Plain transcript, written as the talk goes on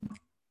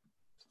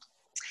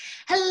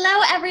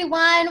Hello,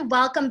 everyone.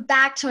 Welcome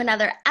back to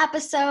another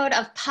episode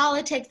of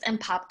Politics and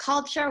Pop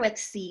Culture with And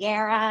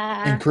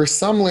Sierra. Chris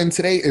Sumlin,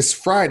 today is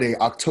Friday,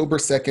 October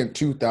 2nd,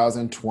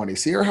 2020.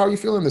 Sierra, how are you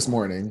feeling this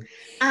morning?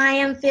 I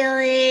am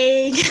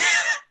feeling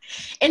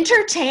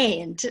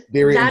entertained.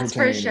 Very That's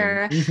for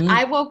entertaining. sure.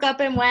 I woke up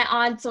and went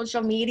on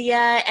social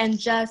media and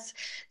just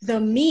the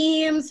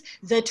memes,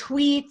 the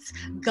tweets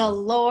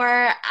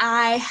galore.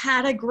 I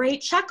had a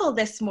great chuckle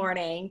this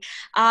morning.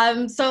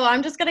 So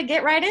I'm just going to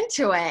get right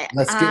into it.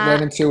 Let's get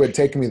right into it.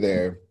 Take me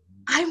there.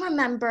 I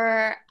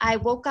remember I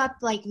woke up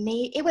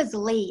it was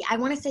late. I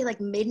want to say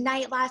like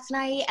midnight last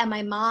night, and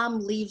my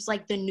mom leaves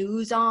like the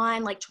news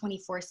on like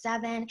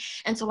 24/7.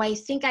 And so I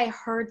think I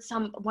heard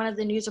one of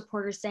the news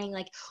reporters saying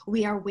like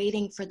we are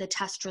waiting for the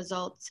test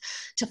results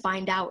to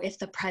find out if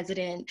the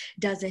president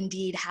does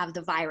indeed have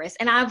the virus.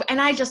 And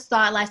I just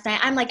thought last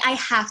night, I'm like, I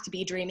have to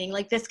be dreaming.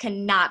 Like this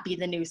cannot be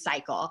the news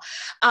cycle.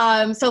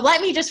 So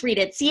let me just read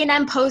it.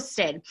 CNN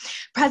posted,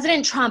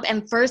 President Trump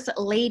and First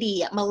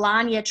Lady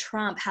Melania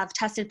Trump have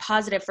tested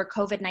positive for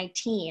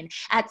COVID-19.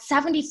 At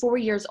 74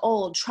 years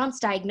old, Trump's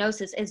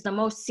diagnosis is the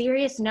most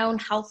serious known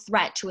health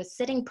threat to a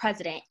sitting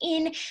president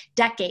in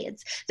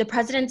decades. The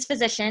president's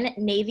physician,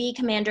 Navy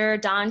Commander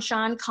Dr.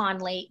 Sean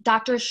Conley,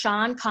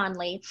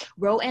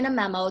 wrote in a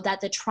memo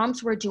that the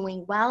Trumps were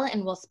doing well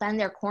and will spend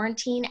their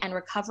quarantine and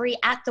recovery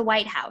at the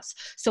White House.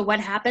 So what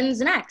happens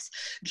next?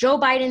 Joe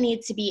Biden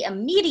needs to be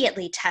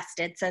immediately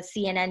tested, says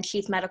CNN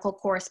chief medical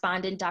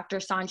correspondent Dr.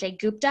 Sanjay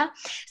Gupta,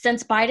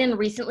 since Biden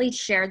recently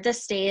shared the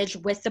stage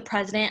with the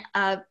president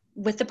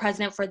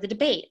for the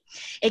debate.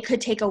 It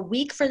could take a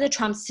week for the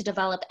Trumps to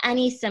develop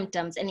any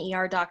symptoms, an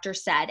ER doctor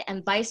said,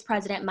 and Vice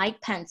President Mike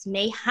Pence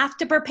may have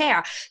to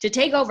prepare to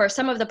take over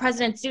some of the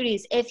president's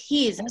duties if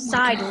he's Oh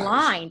my gosh.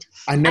 sidelined.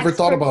 I never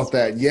thought about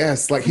Experts that.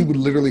 Yes, like he would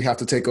literally have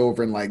to take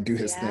over and like do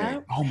his thing. yeah.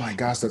 Oh my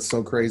gosh, that's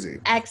so crazy.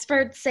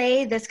 Experts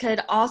say this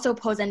could also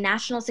pose a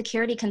national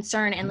security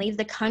concern and leave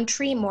the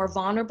country more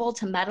vulnerable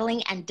to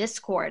meddling and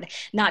discord.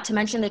 Not to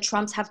mention the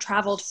Trumps have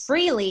traveled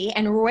freely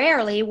and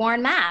rarely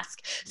worn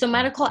masks. So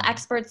medical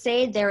experts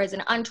say there is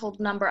an untold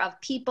number of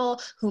people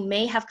who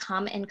may have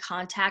come in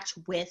contact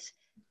with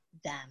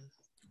them.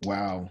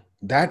 Wow.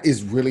 That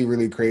is really,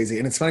 really crazy.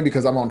 And it's funny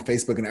because I'm on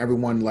Facebook and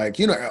everyone like,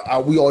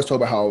 we always talk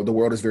about how the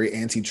world is very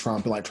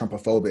anti-Trump and like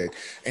Trumpophobic.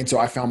 And so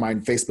I found my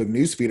Facebook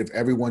newsfeed of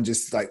everyone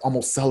just like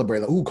almost celebrate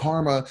like, ooh,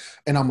 karma.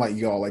 And I'm like,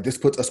 y'all, like this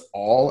puts us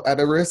all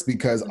at a risk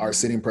because our Mhm.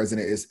 sitting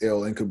president is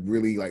ill and could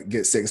really like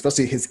get sick,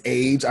 especially his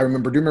age. Do you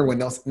remember when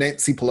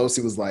Nancy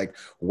Pelosi was like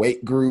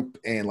weight group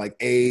and like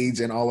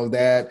age and all of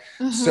that?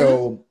 Mhm.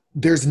 So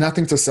there's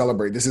nothing to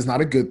celebrate. This is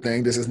not a good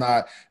thing. This is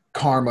not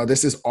karma.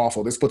 This is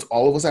awful. This puts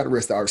all of us at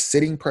risk that our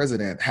sitting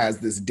president has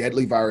this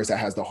deadly virus that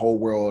has the whole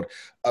world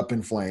up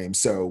in flames.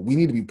 So we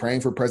need to be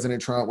praying for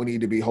President Trump. We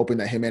need to be hoping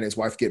that him and his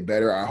wife get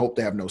better. I hope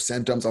they have no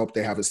symptoms. I hope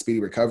they have a speedy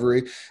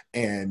recovery.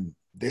 And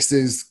this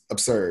is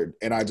absurd.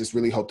 And I just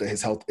really hope that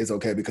his health is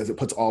okay because it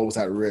puts all of us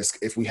at risk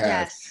if we have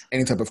Yes,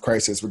 any type of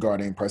crisis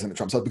regarding President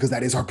Trump's health, because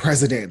that is our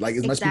president. Like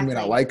as much as people may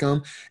not exactly. like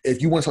him,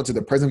 if you want to talk to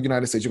the president of the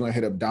United States, you're going to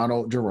hit up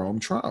Donald Jerome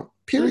Trump,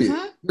 period.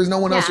 Mhm. There's no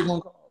one else you're Yeah.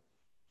 going to call.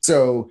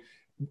 So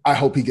I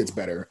hope he gets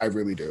better. I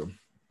really do.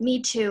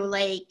 Me too.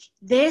 Like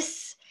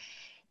this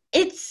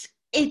it's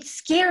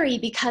scary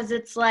because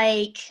it's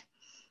like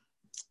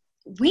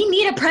we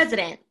need a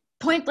president,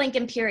 point blank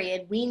and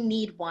period. We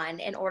need one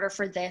in order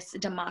for this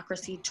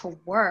democracy to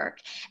work.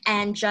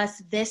 And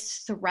just this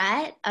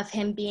threat of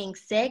him being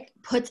sick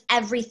puts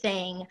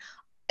everything's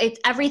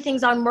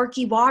on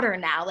murky water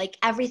now. Like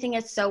everything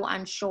is so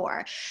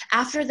unsure.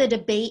 After the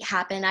debate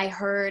happened, I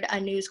heard a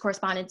news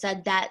correspondent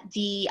said that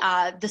the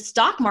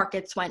stock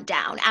markets went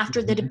down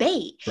after the Mhm.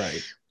 debate.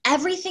 Right.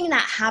 Everything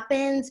that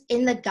happens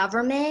in the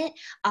government,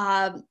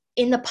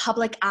 in the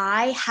public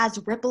eye, has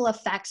ripple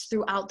effects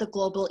throughout the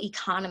global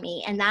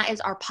economy. And that is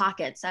our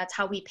pockets. That's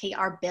how we pay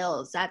our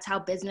bills. That's how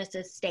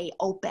businesses stay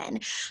open.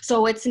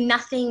 So it's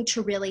nothing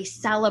to really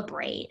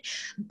celebrate.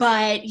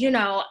 But,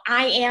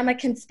 I am a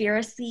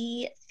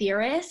conspiracy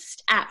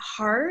theorist at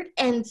heart.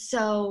 And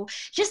so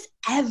just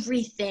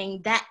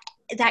everything that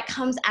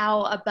comes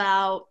out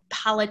about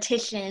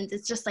politicians,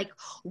 it's just like,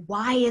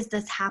 why is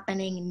this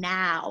happening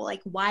now? Like,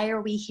 why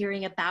are we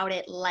hearing about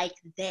it like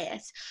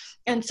this?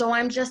 And so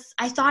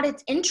I thought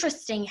it's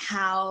interesting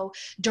how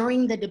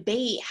during the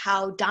debate,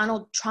 how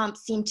Donald Trump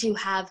seemed to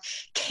have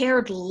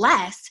cared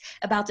less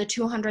about the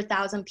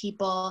 200,000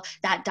 people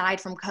that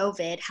died from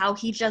COVID, how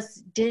he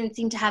just didn't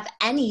seem to have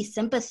any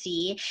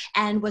sympathy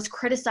and was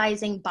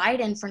criticizing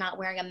Biden for not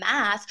wearing a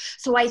mask.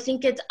 So I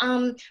think it's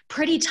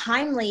pretty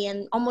timely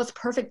and almost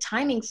perfect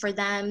timing for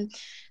them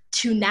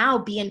to now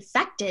be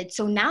infected.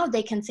 So now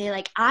they can say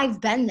like,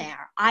 I've been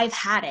there, I've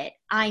had it,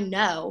 I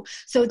know.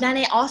 So then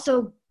it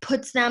also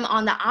puts them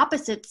on the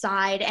opposite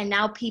side. And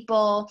now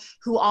people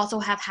who also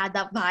have had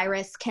that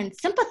virus can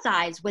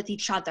sympathize with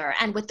each other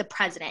and with the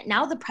president.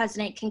 Now the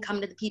president can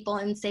come to the people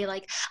and say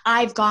like,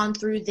 I've gone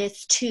through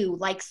this too,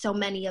 like so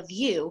many of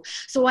you.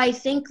 So I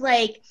think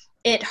like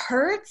it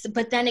hurts,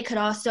 but then it could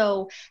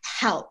also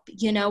help.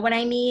 You know what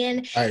I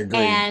mean? I agree.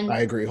 And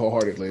I agree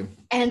wholeheartedly.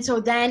 and so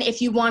then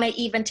if you want to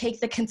even take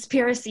the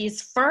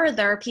conspiracies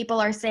further, people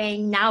are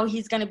saying now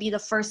he's going to be the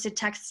first to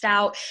test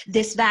out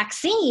this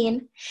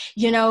vaccine.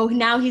 You know,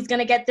 now he's going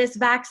to get this I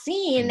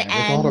vaccine, never thought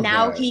and of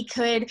now that. he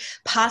could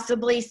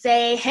possibly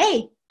say,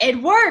 hey, it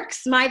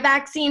works. My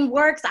vaccine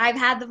works. I've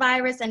had the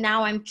virus and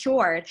now I'm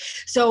cured.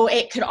 So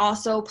it could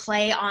also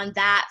play on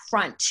that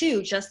front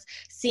too, just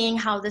seeing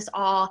how this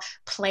all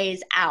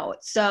plays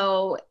out.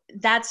 So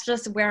that's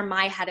just where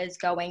my head is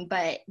going.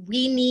 But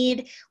we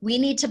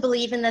need to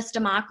believe in this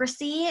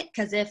democracy,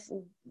 because if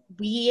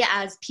we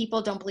as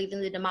people don't believe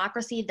in the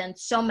democracy, then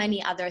so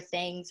many other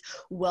things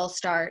will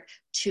start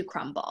to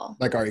crumble.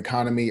 Like our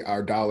economy,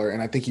 our dollar.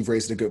 And I think you've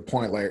raised a good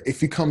point. Like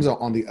if he comes out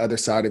on the other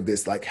side of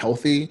this, like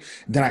healthy,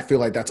 then I feel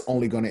like that's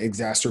only going to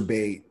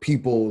exacerbate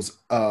people's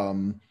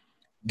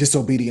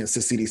disobedience to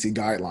CDC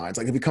guidelines.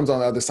 Like if he comes on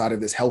the other side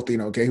of this healthy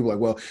and okay, he'll be like,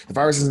 well, the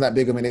virus isn't that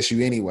big of an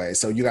issue anyway,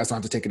 so you guys don't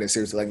have to take it as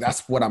seriously. Like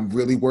that's what I'm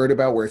really worried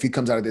about, where if he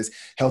comes out of this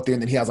healthy and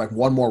then he has like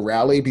one more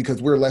rally,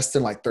 because we're less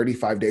than like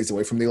 35 days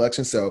away from the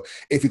election. So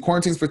if he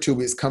quarantines for 2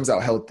 weeks, comes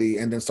out healthy,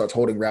 and then starts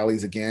holding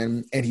rallies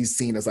again, and he's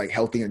seen as like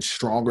healthy and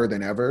stronger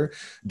than ever,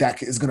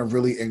 that is going to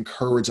really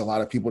encourage a lot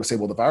of people to say,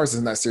 well, the virus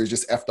isn't that serious,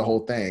 just F the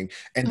whole thing.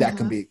 And that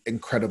can Mm-hmm. be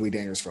incredibly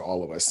dangerous for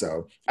all of us.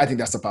 So I think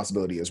that's a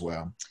possibility as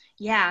well.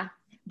 Yeah.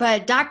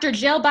 But Dr.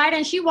 Jill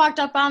Biden, she walked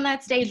up on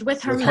that stage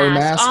with her With her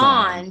mask mask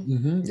on.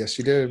 on. Yes,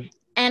 she did.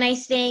 And I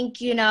think,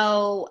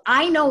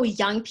 I know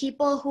young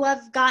people who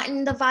have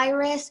gotten the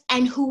virus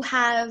and who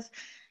have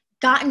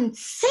gotten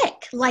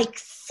sick,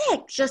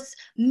 just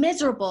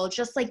miserable,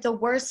 just like the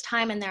worst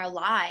time in their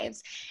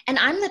lives. And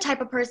I'm the type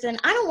of person,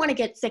 I don't want to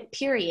get sick,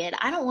 period.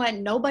 I don't want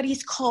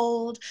nobody's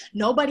cold,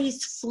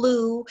 nobody's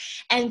flu.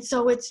 And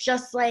so it's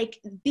just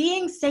like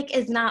being sick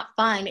is not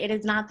fun. It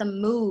is not the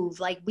move.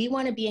 Like we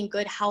want to be in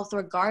good health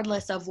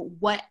regardless of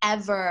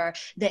whatever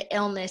the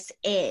illness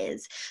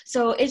is.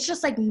 So it's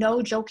just like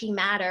no joking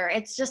matter.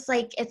 It's just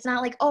like, it's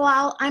not like,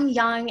 oh, I'm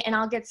young and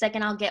I'll get sick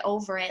and I'll get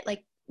over it.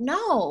 Like,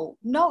 no,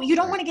 you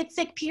don't Right. want to get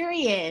sick,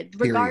 period, Period.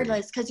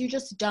 regardless, because you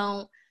just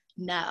don't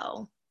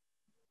know.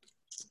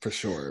 For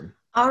sure.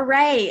 All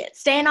right,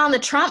 staying on the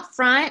Trump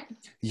front.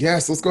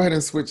 Yes, let's go ahead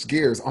and switch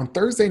gears. On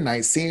Thursday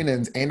night,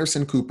 CNN's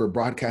Anderson Cooper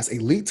broadcast a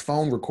leaked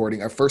phone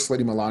recording of First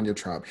Lady Melania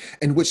Trump,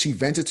 in which she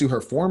vented to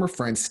her former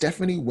friend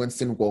Stephanie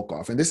Winston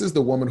Wolkoff. And this is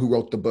the woman who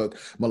wrote the book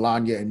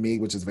Melania and Me,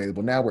 which is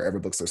available now wherever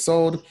books are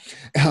sold,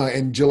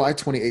 in July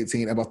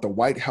 2018, about the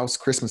White House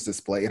Christmas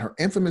display and her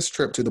infamous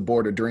trip to the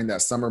border during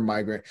that summer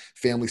migrant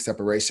family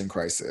separation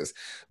crisis.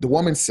 The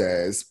woman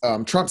says,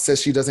 Trump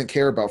says she doesn't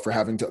care about for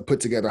having to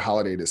put together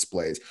holiday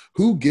displays.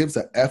 Who gives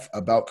a F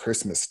about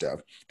Christmas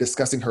stuff?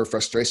 Discussing her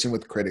frustration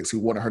with critics who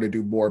wanted her to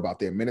do more about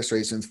the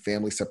administration's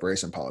family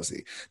separation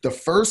policy. The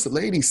First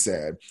Lady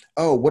said,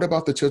 oh, what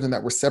about the children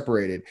that were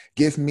separated?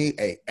 Give me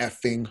a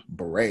effing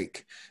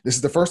break. This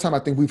is the first time I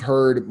think we've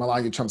heard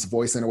Melania Trump's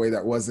voice in a way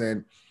that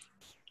wasn't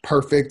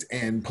perfect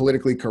and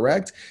politically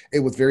correct.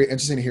 It was very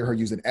interesting to hear her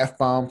use an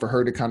F-bomb, for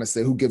her to kind of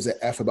say, who gives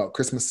a F about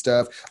Christmas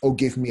stuff? Oh,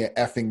 give me a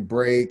effing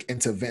break. And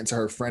to vent to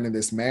her friend in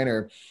this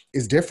manner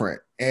is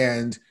different.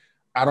 And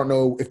I don't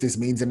know if this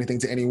means anything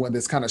to anyone.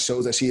 This kind of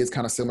shows that she is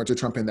kind of similar to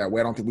Trump in that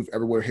way. I don't think we've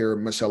ever would hear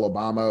Michelle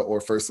Obama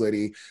or First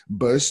Lady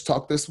Bush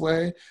talk this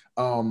way.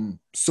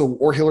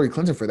 Or Hillary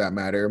Clinton for that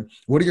matter.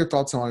 What are your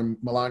thoughts on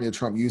Melania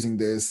Trump using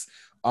this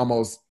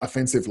almost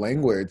offensive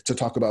language to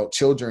talk about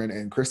children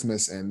and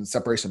Christmas and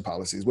separation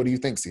policies? What do you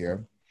think,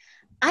 Sierra?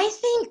 I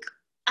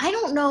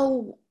don't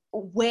know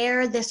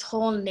where this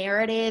whole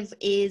narrative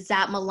is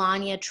that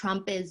Melania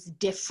Trump is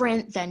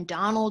different than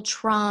Donald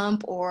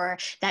Trump, or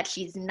that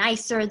she's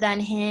nicer than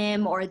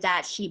him, or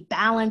that she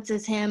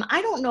balances him.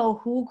 I don't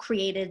know who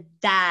created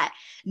that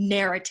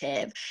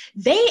narrative.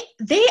 They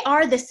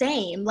are the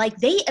same. Like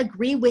they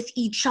agree with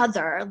each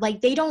other. Like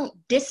they don't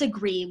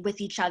disagree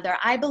with each other.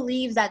 I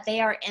believe that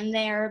they are in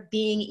there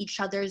being each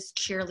other's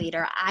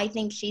cheerleader. I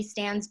think she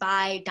stands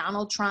by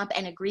Donald Trump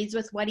and agrees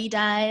with what he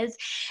does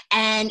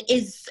and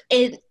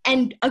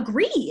and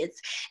agrees.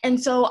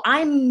 And so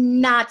I'm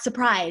not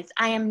surprised.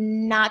 I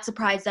am not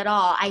surprised at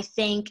all. I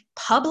think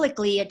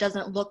publicly it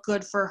doesn't look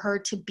good for her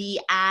to be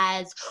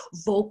as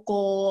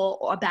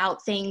vocal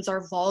about things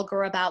or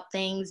vulgar about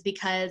things,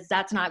 because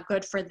that's not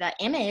good for the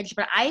image.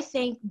 But I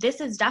think this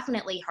is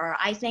definitely her.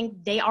 I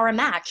think they are a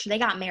match. They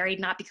got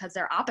married not because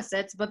they're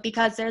opposites, but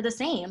because they're the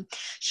same.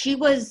 She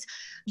was,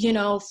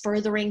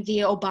 furthering the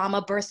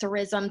Obama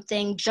birtherism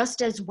thing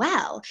just as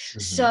well. Mm-hmm.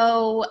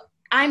 So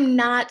I'm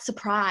not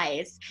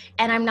surprised.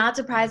 And I'm not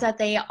surprised that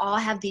they all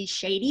have these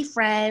shady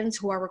friends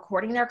who are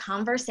recording their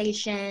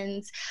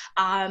conversations,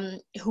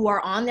 who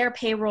are on their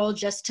payroll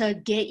just to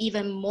get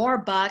even more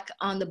buck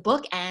on the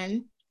book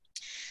end.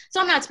 So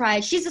I'm not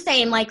surprised. She's the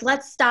same. Like,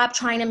 let's stop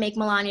trying to make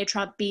Melania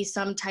Trump be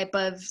some type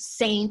of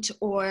saint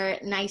or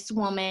nice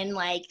woman.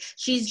 Like,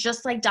 she's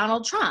just like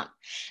Donald Trump.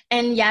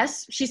 And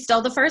yes, she's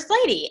still the first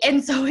lady.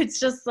 And so it's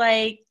just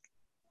like,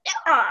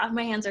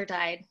 my hands are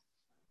tied.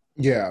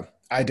 Yeah,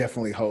 I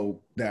definitely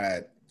hope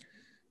that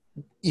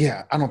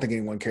Yeah, I don't think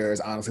anyone cares,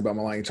 honestly, about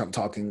Melania Trump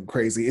talking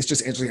crazy. It's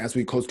just interesting as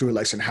we close to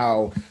election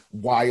how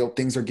wild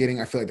things are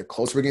getting. I feel like the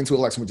closer we get into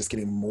election, we're just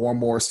getting more and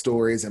more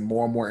stories and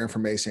more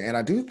information. And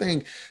I do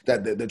think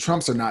that the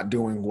Trumps are not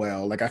doing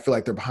well. Like, I feel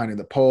like they're behind in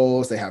the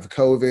polls. They have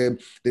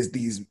COVID.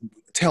 These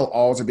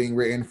tell-alls are being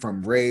written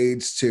from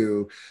Rage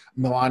to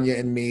Melania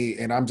and me.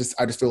 And I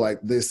just feel like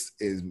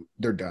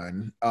they're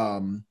done.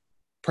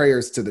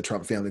 Prayers to the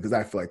Trump family because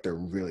I feel like they're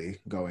really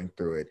going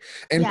through it.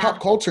 In pop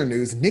Yeah. culture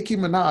news, Nicki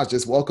Minaj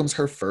just welcomes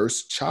her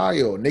first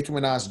child. Nicki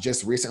Minaj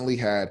just recently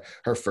had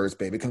her first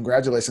baby.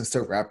 Congratulations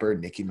to rapper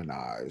Nicki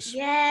Minaj.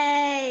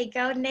 Yay,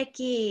 go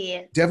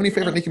Nikki. Do you have any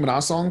favorite Nicki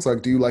Minaj songs?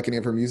 Like, do you like any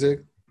of her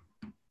music?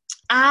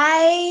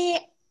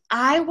 I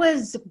I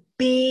was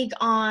big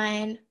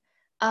on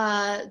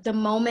The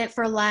Moment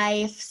for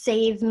Life,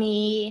 Save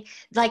Me.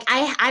 Like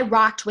I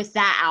rocked with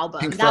that album.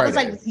 Pink That was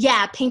like, Friday.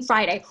 yeah, Pink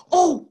Friday.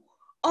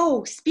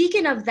 Oh,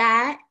 speaking of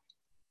that,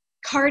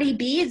 Cardi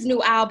B's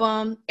new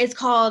album is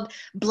called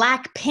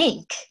Black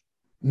Pink.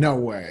 No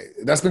way.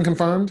 That's been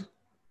confirmed?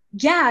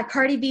 Yeah,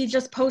 Cardi B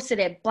just posted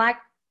it.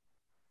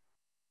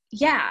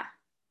 Yeah,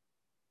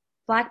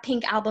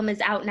 Blackpink album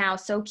is out now.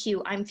 So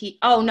cute.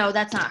 Oh no,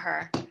 that's not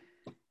her.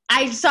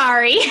 I'm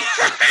sorry.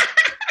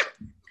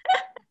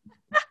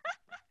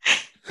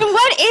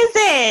 What is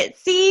it?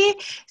 See,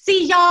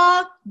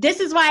 y'all. This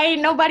is why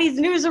ain't nobody's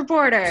news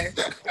reporter.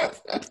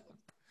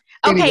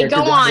 Okay, Anyway, go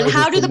on.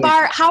 congratulations to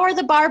Nicki. How are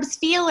the Barbs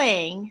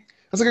feeling?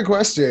 That's a good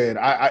question.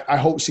 I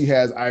hope she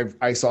has.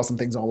 I saw some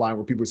things online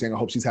where people were saying I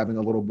hope she's having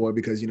a little boy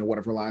because one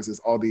of her lines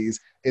is all these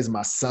is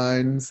my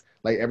sons.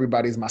 Like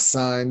everybody's my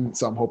son.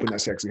 So I'm hoping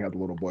that she actually has a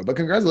little boy. But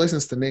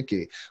congratulations to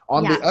Nicki.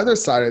 On the Yeah. other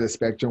side of the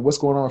spectrum, what's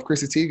going on with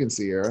Chrissy Teigen,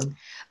 Sierra?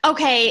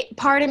 Okay,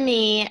 pardon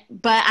me,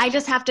 but I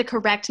just have to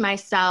correct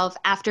myself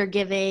after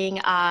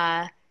giving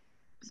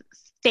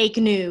fake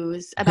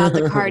news about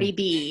the Cardi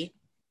B.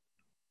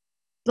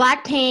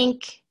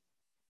 Blackpink.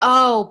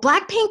 Oh,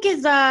 Blackpink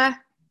is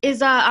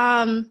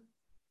a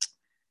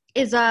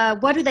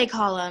what do they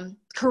call them?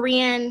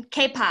 Korean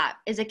K-pop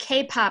is a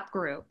K-pop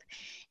group,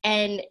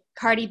 and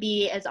Cardi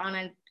B is on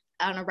a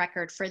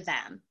record for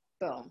them.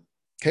 Boom.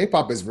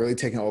 K-pop is really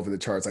taking over the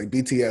charts. Like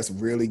BTS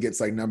really gets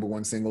like number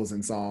one singles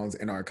and songs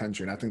in our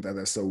country, and I think that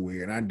that's so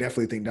weird. And I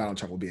definitely think Donald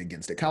Trump will be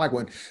against it. Kind of like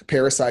when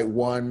Parasite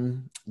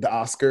won the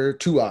Oscar,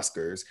 two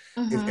Oscars. It's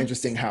Mm-hmm.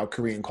 interesting how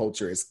Korean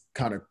culture is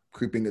kind of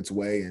creeping its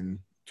way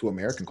into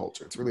American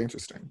culture. It's really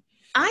interesting.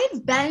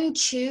 I've been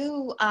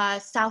to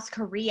South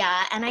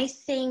Korea, and I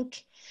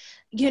think,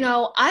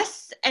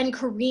 us and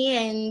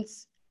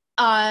Koreans,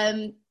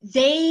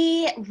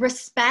 they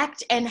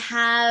respect and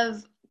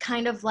have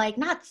kind of like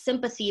not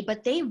sympathy,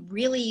 but they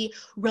really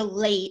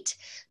relate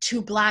to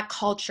Black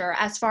culture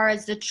as far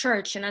as the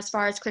church and as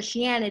far as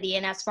Christianity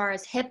and as far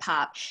as hip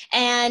hop,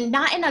 and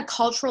not in a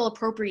cultural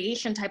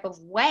appropriation type of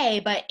way,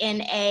 but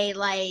in a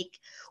like,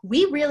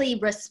 we really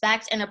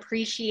respect and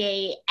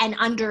appreciate and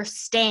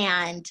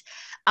understand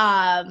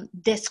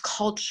this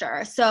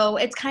culture. So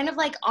it's kind of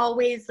like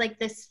always like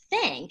this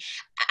thing.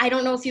 I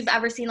don't know if you've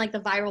ever seen like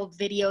the viral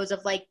videos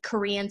of like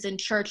Koreans in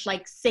church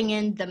like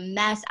singing the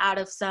mess out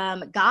of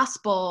some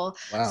gospel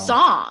Wow.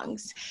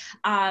 songs.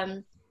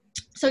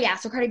 So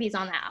Cardi B's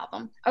on that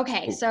album.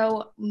 Okay, Cool.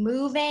 so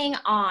moving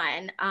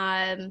on,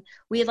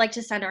 we'd like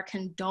to send our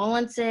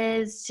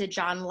condolences to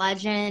John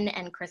Legend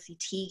and Chrissy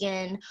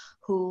Teigen,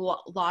 who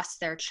lost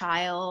their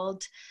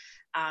child,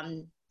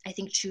 I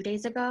think 2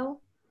 days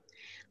ago.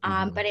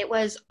 But it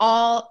was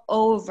all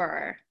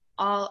over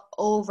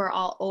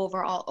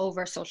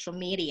social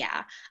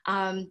media.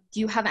 Do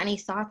you have any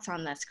thoughts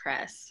on this,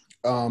 Chris?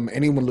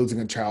 Anyone losing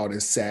a child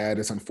is sad.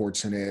 It's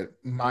unfortunate.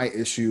 My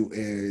issue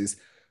is,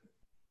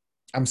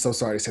 I'm so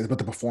sorry to say this, but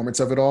the performance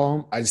of it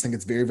all, I just think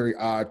it's very, very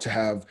odd to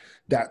have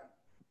that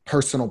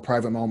personal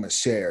private moment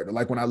shared.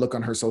 Like when I look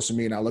on her social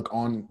media and I look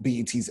on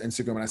BET's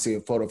Instagram and I see a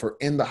photo of her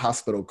in the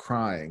hospital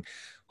crying.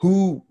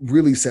 Who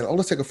really said, oh,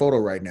 let's take a photo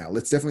right now.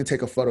 Let's definitely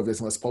take a photo of this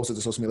and let's post it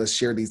to social media. Let's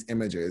share these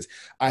images.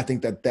 I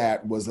think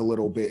that was a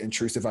little bit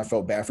intrusive. I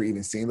felt bad for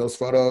even seeing those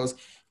photos.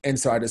 And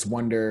so I just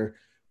wonder,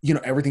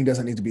 everything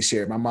doesn't need to be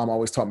shared. My mom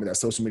always taught me that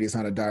social media is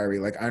not a diary.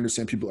 Like I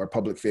understand people are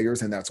public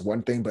figures and that's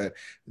one thing, but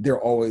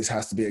there always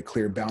has to be a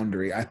clear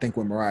boundary. I think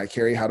when Mariah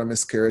Carey had a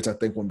miscarriage, I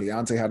think when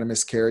Beyonce had a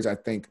miscarriage, I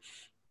think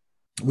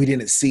we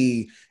didn't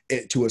see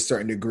it to a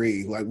certain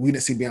degree. Like we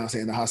didn't see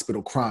Beyonce in the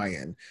hospital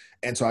crying.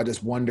 And so I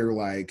just wonder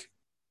like,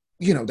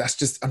 that's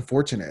just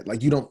unfortunate.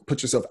 Like you don't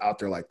put yourself out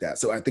there like that.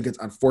 So I think it's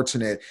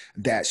unfortunate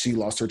that she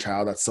lost her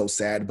child. That's so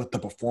sad. But the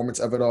performance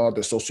of it all,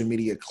 the social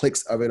media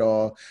clicks of it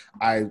all,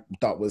 I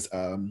thought was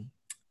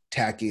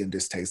tacky and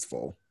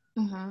distasteful.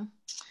 Mm-hmm.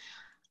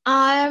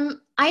 I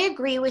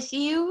agree with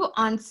you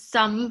on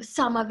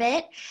some of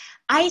it.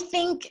 I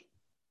think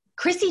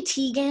Chrissy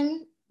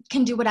Teigen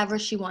can do whatever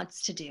she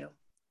wants to do,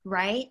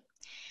 right?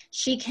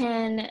 She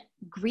can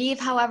grieve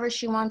however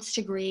she wants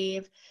to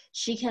grieve.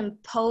 She can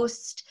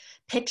post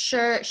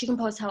picture. She can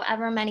post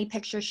however many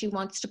pictures she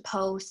wants to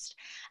post.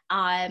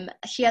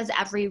 She has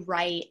every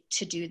right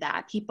to do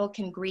that. People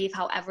can grieve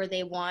however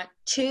they want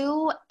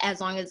to,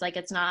 as long as like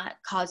it's not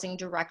causing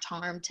direct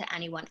harm to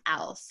anyone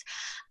else.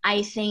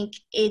 I think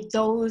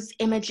those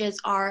images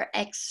are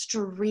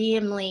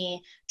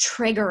extremely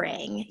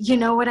triggering. You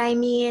know what I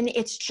mean?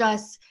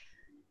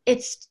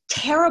 It's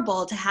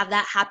terrible to have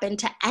that happen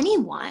to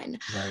anyone.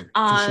 Right,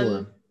 for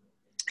sure.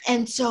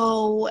 And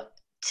so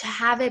to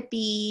have it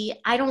be,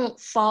 I don't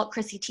fault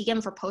Chrissy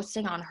Teigen for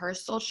posting on her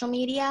social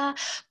media,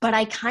 but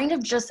I kind of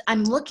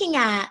I'm looking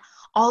at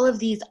all of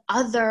these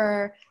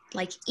other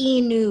like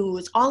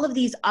E-News, all of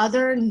these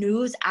other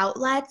news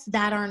outlets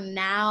that are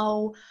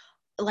now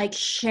like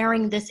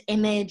sharing this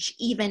image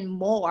even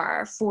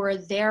more for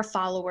their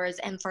followers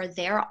and for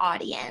their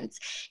audience.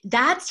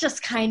 That's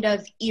just kind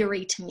of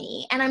eerie to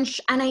me. And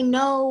I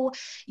know,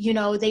 you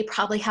know, they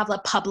probably have a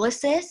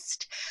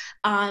publicist,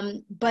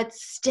 but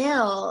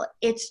still,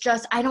 it's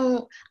just I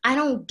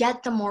don't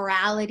get the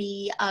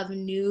morality of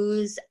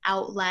news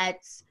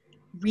outlets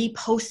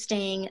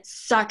reposting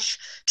such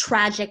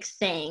tragic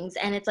things.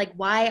 And it's like,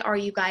 why are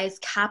you guys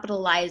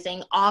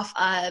capitalizing off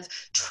of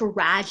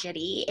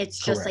tragedy? It's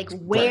just Correct.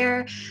 like,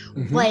 where,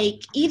 Mm-hmm.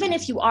 like, even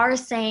if you are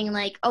saying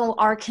like, oh,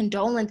 our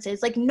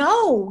condolences, like,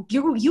 no,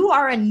 you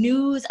are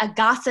a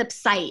gossip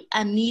site,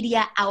 a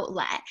media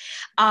outlet.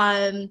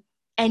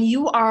 And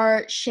you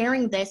are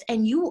sharing this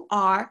and you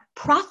are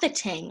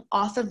profiting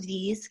off of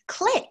these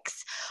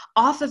clicks,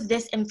 off of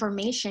this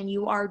information.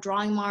 You are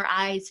drawing more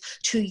eyes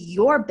to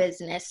your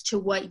business, to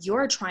what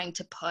you're trying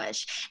to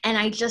push. And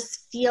I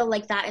just feel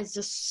like that is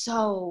just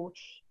so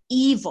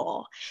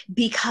evil,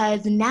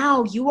 because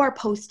now you are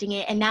posting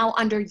it and now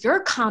under your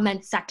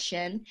comment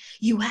section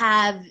you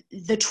have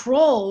the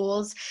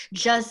trolls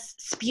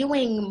just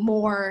spewing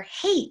more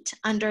hate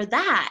under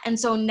that. And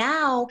so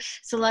now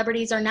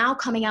celebrities are now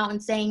coming out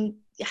and saying,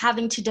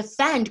 having to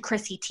defend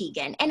Chrissy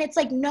Teigen. And it's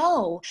like,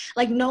 no,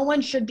 like no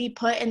one should be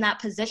put in that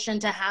position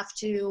to have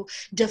to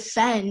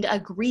defend a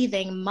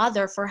grieving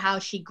mother for how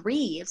she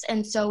grieves.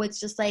 And so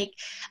it's just like,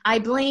 I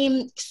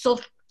blame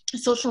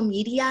social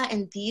media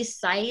and these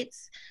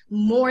sites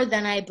more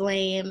than I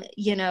blame,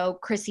 you know,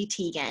 Chrissy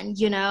Teigen,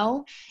 you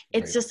know?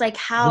 It's Right. just like,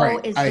 how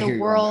Right. is I the hear you on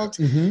that. world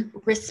Mm-hmm.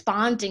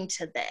 responding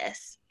to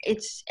this?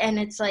 It's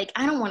like,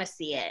 I don't want to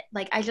see it.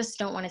 Like, I just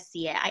don't want to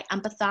see it. I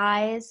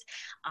empathize,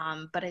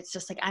 but it's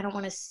just like, I don't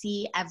want to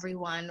see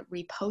everyone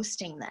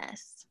reposting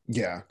this.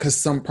 Yeah, because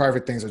some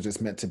private things are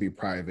just meant to be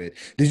private.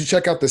 Did you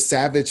check out the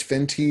Savage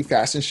Fenty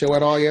fashion show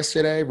at all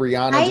yesterday?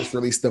 Rihanna I just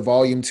released the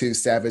Volume 2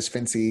 Savage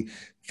Fenty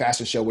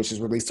fashion show, which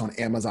is released on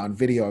Amazon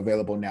Video,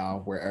 available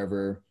now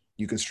wherever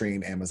you can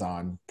stream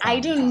Amazon I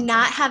Prime do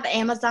not content. have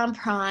Amazon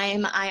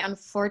Prime. I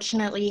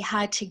unfortunately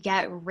had to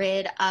get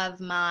rid of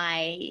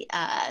my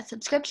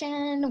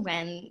subscription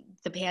when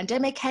the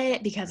pandemic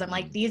hit, because I'm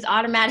like, Mhm. these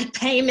automatic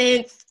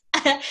payments,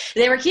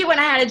 they were cute when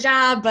I had a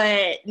job,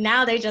 but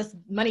now they just,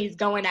 money's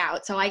going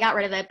out. So I got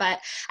rid of it, but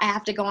I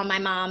have to go on my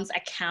mom's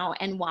account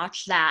and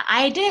watch that.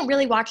 I didn't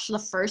really watch the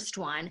first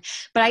one,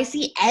 but I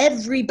see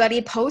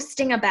everybody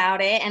posting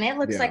about it and it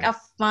looks like Yeah. a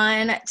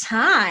fun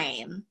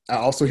time. I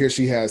also hear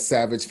she has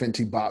Savage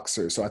Fenty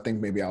boxers, so I think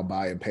maybe I'll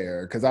buy a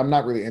pair because I'm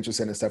not really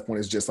interested in stuff when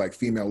it's just like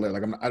female led.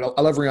 Like I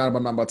love Rihanna, but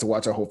I'm not about to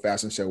watch a whole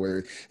fashion show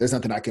where there's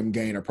nothing I can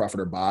gain or profit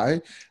or buy.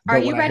 Are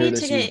But you when I hear ready that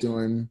to she's get,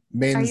 doing are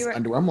men's you,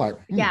 underwear, I'm like,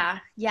 yeah,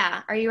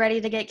 yeah. Are you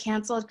ready to get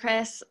canceled,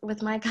 Chris,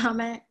 with my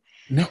comment?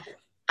 no.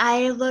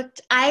 I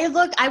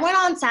went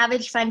on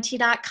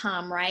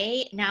savagefenty.com,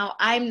 right? Now,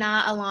 I'm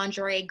not a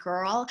lingerie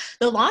girl.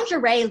 The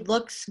lingerie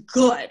looks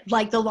good.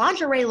 Like, the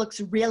lingerie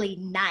looks really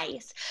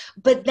nice.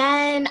 But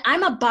then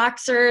I'm a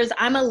boxers,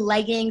 I'm a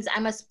leggings,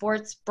 I'm a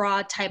sports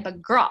bra type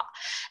of girl.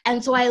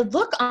 And so I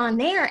look on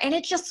there and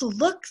it just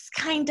looks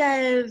kind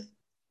of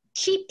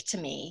cheap to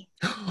me.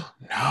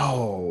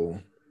 No.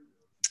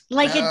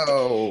 Like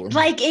No.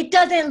 it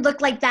doesn't look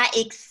like that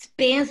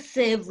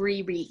expensive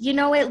Riri. You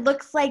know, it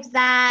looks like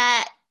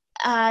that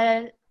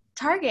uh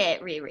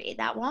Target Riri,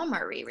 that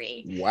Walmart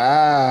Riri.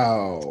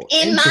 Wow. But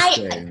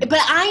Interesting.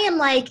 I am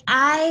like,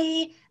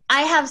 I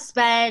have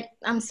spent,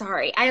 I'm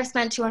sorry, I have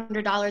spent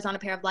 $200 on a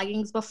pair of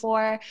leggings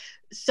before.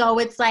 So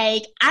it's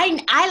like,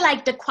 I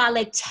like the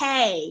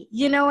quality,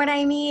 you know what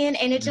I mean?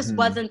 And it just Hmm.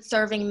 wasn't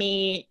serving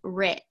me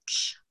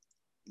rich,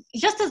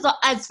 just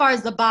as far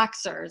as the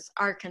boxers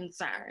are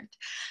concerned.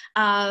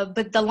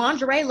 But the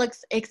lingerie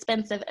looks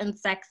expensive and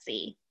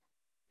sexy.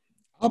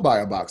 I'll buy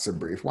a boxer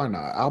brief. Why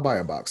not? I'll buy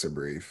a boxer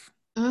brief.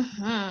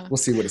 Hmm. We'll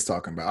see what it's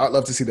talking about. I'd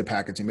love to see the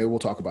packaging. Maybe we'll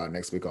talk about it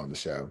next week on the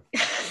show.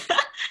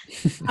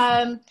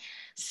 um,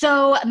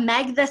 so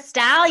Meg the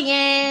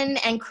Stallion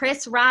and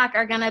Chris Rock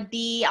are gonna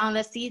be on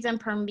the season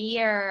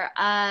premiere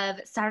of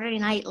Saturday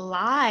Night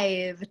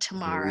Live Very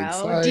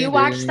tomorrow. Do you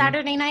watch exciting.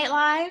 Saturday Night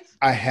Live?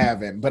 I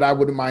haven't, but I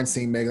wouldn't mind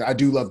seeing Megan. I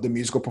do love the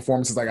musical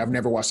performances. Like I've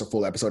never watched a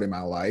full episode in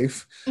my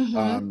life.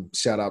 Mm-hmm.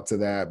 Shout out to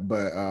that.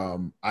 But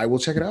I will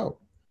check it out.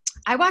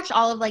 I watch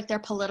all of like their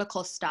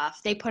political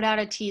stuff. They put out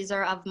a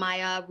teaser of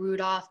Maya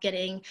Rudolph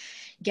getting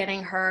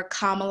her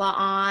Kamala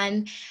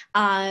on,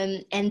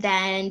 and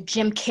then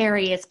Jim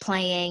Carrey is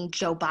playing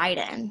Joe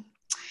Biden.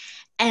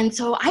 And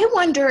so I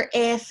wonder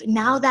if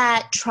now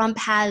that Trump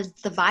has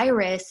the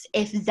virus,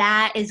 if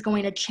that is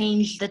going to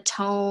change the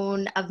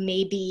tone of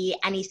maybe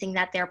anything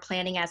that they're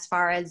planning as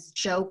far as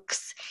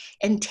jokes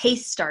and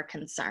taste are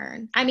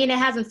concerned. I mean, it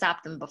hasn't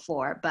stopped them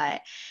before,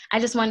 but I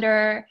just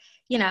wonder,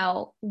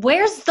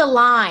 where's the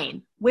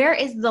line? Where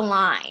is the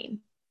line?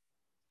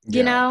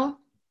 Yeah.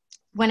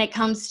 When it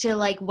comes to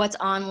like what's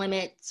on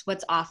limits,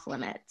 what's off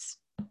limits.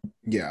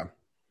 Yeah.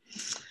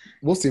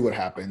 We'll see what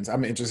happens.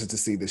 I'm interested to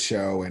see the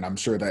show, and I'm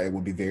sure that it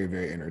will be very,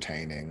 very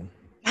entertaining.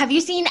 Have you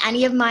seen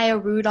any of Maya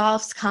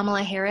Rudolph's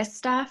Kamala Harris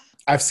stuff?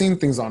 I've seen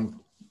things on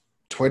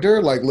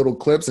Twitter, like little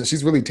clips, and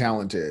she's really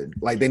talented.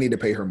 Like, they need to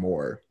pay her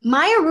more.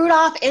 Maya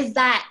Rudolph is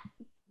that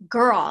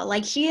girl.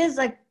 Like, she is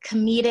a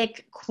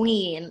comedic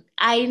queen.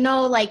 I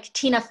know, like,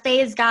 Tina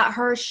Fey's got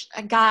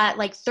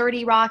like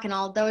 30 Rock and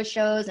all those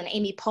shows, and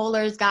Amy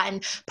Poehler's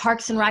gotten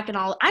Parks and Rec and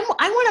all. I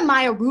want a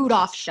Maya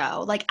Rudolph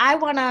show. Like, I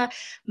want a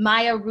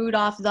Maya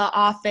Rudolph, The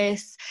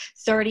Office,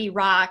 30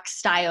 Rock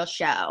style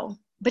show.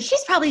 But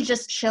she's probably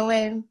just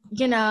chilling,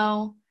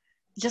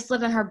 just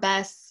living her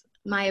best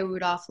Maya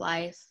Rudolph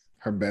life.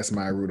 Her best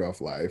Maya Rudolph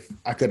life.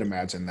 I could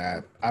imagine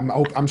that.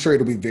 I'm sure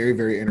it'll be very,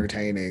 very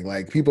entertaining.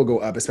 Like, people go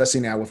up, especially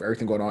now with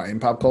everything going on in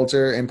pop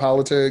culture and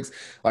politics.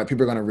 Like,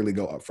 people are going to really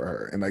go up for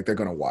her, and like, they're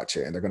going to watch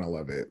it and they're going to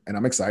love it. And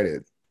I'm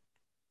excited.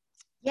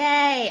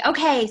 Yay.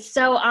 Okay.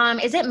 So,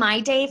 is it my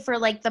day for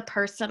like the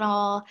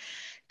personal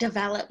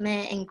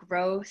development and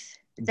growth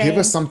thing? Give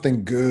us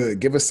something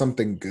good. Give us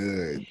something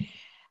good.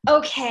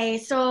 Okay,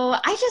 so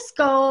I just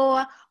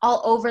go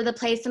all over the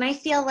place, and I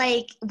feel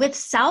like with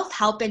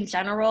self-help in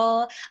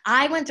general,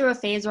 I went through a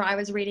phase where I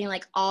was reading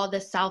like all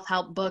the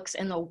self-help books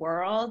in the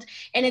world,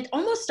 and it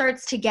almost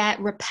starts to get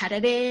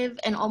repetitive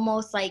and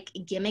almost like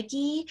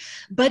gimmicky,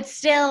 but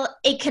still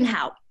it can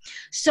help.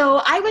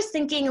 So I was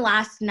thinking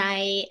last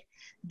night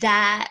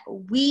that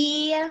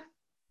we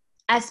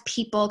as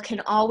people can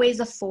always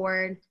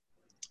afford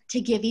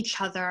to give each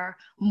other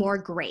more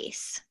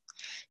grace,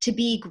 to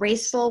be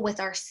graceful with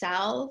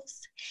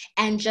ourselves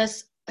and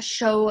just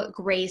show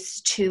grace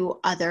to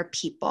other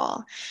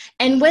people.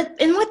 And what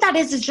that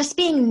is just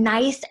being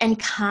nice and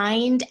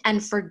kind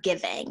and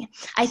forgiving.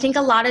 I think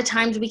a lot of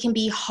times we can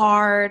be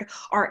hard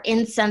or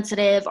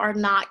insensitive or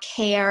not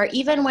care,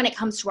 even when it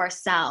comes to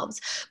ourselves.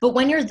 But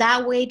when you're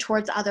that way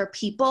towards other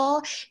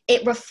people,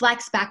 it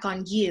reflects back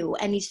on you,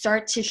 and you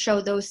start to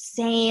show those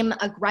same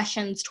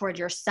aggressions toward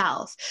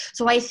yourself.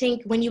 So I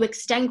think when you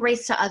extend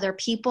grace to other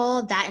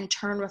people, that in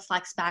turn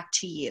reflects back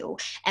to you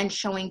and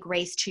showing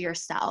grace to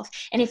yourself.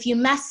 And if you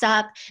mess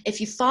up,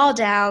 if you fall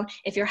down,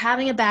 if you're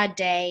having a bad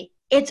day,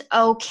 it's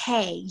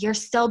okay. You're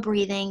still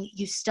breathing.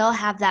 You still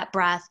have that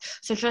breath.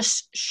 So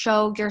just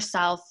show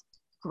yourself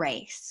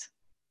grace.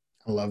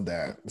 I love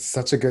that.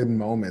 Such a good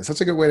moment.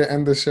 Such a good way to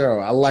end the show.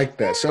 I like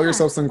that. Show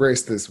yourself some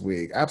grace this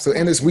week.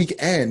 Absolutely. And this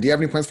weekend. Do you have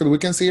any plans for the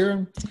weekend,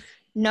 Sierra?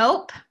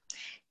 Nope.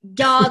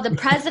 Y'all, the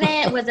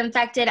president was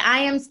infected. I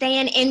am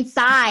staying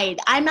inside.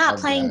 I'm not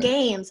playing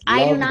games.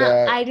 I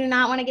do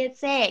not want to get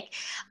sick.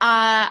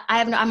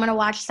 I'm going to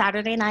watch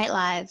Saturday Night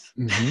Live.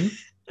 Mm-hmm.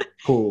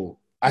 Cool.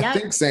 I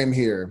think same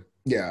here.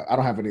 Yeah, I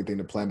don't have anything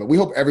to plan, but we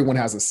hope everyone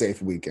has a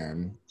safe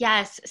weekend.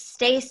 Yes.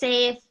 Stay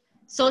safe.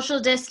 Social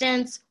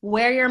distance,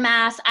 wear your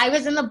mask. I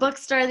was in the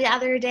bookstore the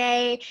other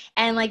day,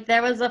 and like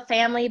there was a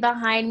family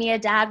behind me, a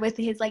dad with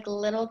his like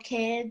little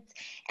kids,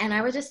 and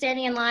I was just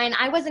standing in line.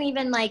 I wasn't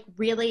even like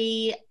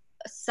really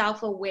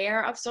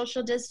self-aware of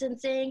social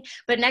distancing,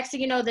 but next thing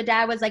you know, the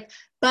dad was like,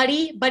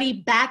 buddy,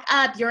 back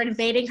up. You're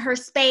invading her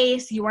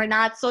space. You are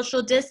not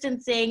social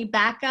distancing.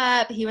 Back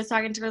up. He was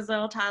talking to his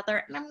little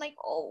toddler, and I'm like,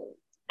 oh,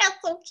 that's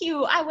so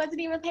cute. I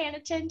wasn't even paying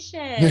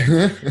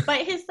attention.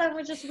 But his son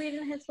was just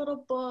reading his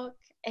little book,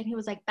 and he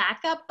was like,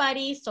 back up,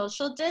 buddy,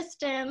 social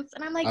distance.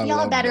 And I'm like,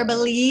 y'all better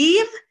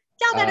believe.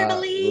 Y'all better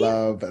believe.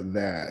 Love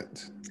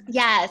that.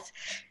 Yes.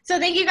 So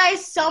thank you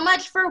guys so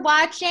much for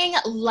watching.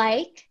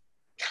 Like,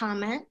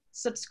 comment,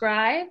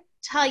 subscribe,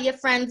 tell your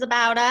friends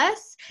about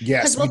us.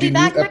 Yes, we'll do new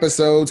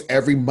episodes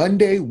every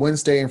Monday,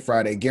 Wednesday, and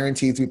Friday.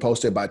 Guaranteed to be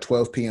posted by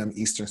 12 p.m.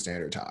 Eastern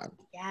Standard Time.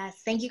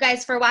 Yes. Thank you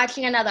guys for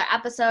watching another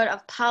episode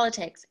of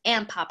Politics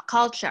and Pop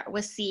Culture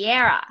with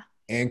Sierra.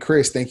 And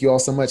Chris, thank you all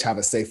so much. Have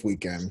a safe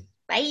weekend.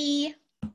 Bye.